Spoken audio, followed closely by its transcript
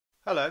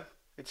Hello,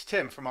 it's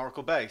Tim from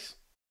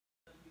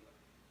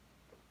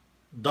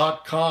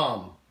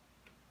ORACLE-BASE.com.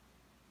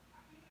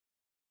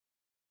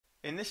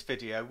 In this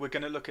video, we're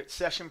going to look at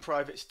session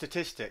private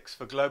statistics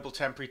for global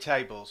temporary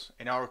tables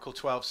in Oracle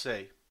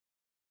 12c.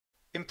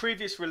 In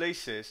previous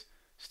releases,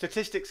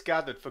 statistics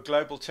gathered for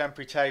global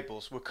temporary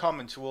tables were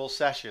common to all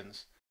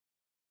sessions.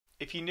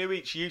 If you knew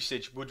each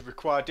usage would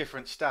require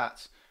different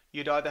stats,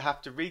 you'd either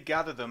have to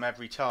regather them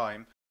every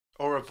time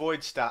or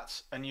avoid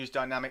stats and use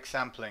dynamic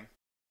sampling.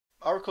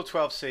 Oracle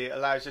 12c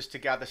allows us to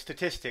gather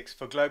statistics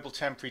for global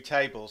temporary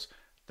tables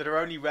that are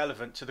only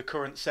relevant to the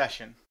current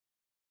session.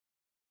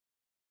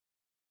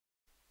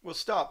 We'll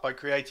start by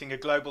creating a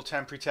global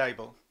temporary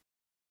table.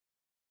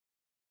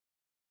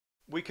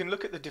 We can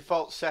look at the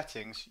default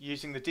settings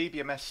using the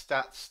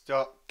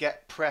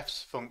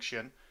dbmsstats.getPrefs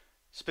function,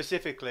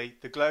 specifically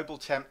the global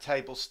temp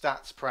table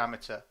stats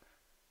parameter.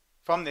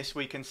 From this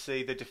we can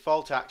see the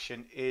default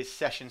action is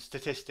session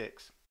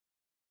statistics.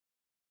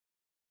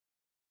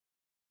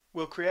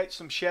 We'll create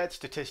some shared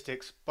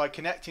statistics by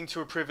connecting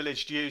to a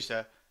privileged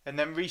user and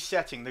then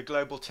resetting the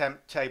global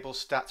temp table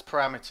stats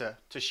parameter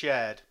to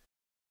shared.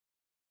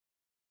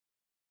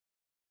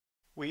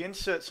 We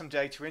insert some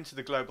data into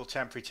the global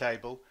temporary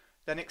table,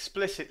 then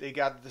explicitly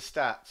gather the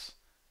stats.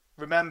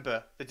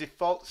 Remember, the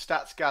default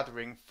stats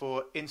gathering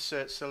for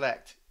insert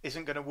select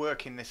isn't going to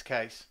work in this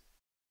case.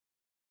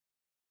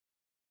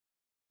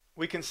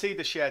 We can see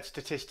the shared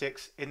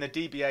statistics in the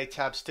DBA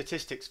tab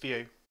Statistics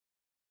view.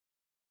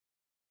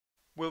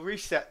 We'll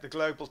reset the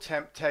global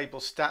temp table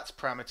stats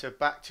parameter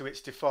back to its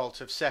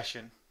default of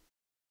session.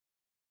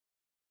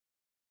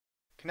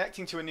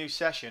 Connecting to a new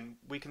session,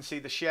 we can see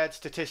the shared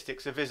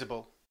statistics are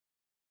visible.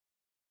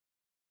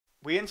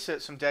 We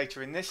insert some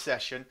data in this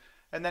session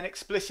and then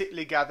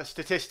explicitly gather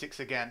statistics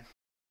again.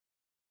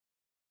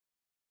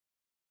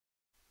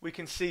 We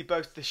can see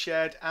both the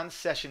shared and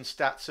session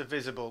stats are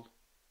visible.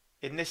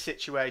 In this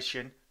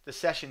situation, the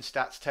session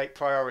stats take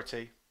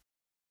priority.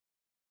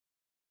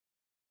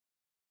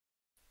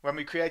 When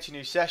we create a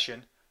new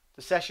session,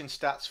 the session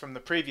stats from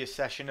the previous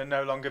session are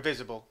no longer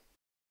visible.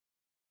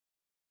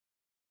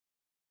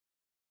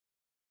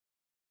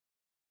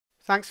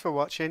 Thanks for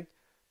watching.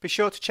 Be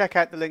sure to check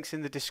out the links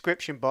in the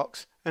description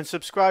box and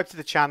subscribe to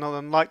the channel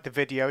and like the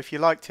video if you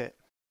liked it.